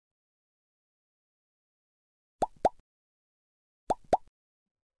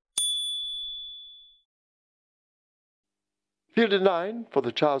Fielded 9 for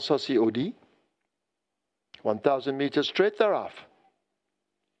the Charles HUSSEY OD. 1,000 meters straight thereof.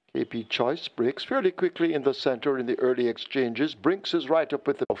 KP Choice breaks fairly quickly in the center in the early exchanges. Brinks is right up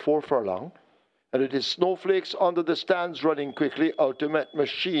with the 4 furlong. And it is Snowflakes under the stands running quickly. Ultimate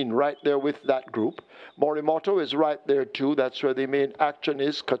Machine right there with that group. Morimoto is right there too. That's where the main action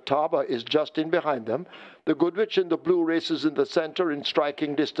is. Catawba is just in behind them. The Goodrich in the blue races in the center in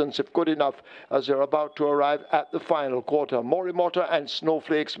striking distance, if good enough, as they're about to arrive at the final quarter. Morimoto and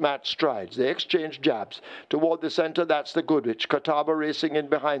Snowflakes match strides. They exchange jabs. Toward the center, that's the Goodrich. Catawba racing in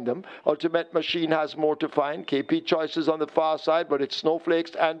behind them. Ultimate Machine has more to find. KP Choice is on the far side, but it's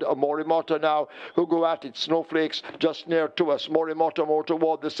Snowflakes and Morimoto now who go at it. Snowflakes just near to us. Morimoto more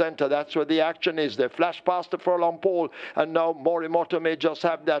toward the center. That's where the action is. They flash past the furlong pole, and now Morimoto may just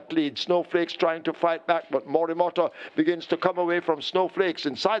have that lead. Snowflakes trying to fight back, but Morimoto begins to come away from Snowflakes.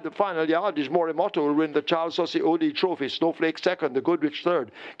 Inside the final yardage, Morimoto will win the Charles HUSSEY OD Trophy. Snowflakes second, the Goodrich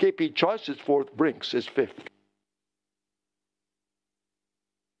third. KP Choice is fourth, Brinks is fifth.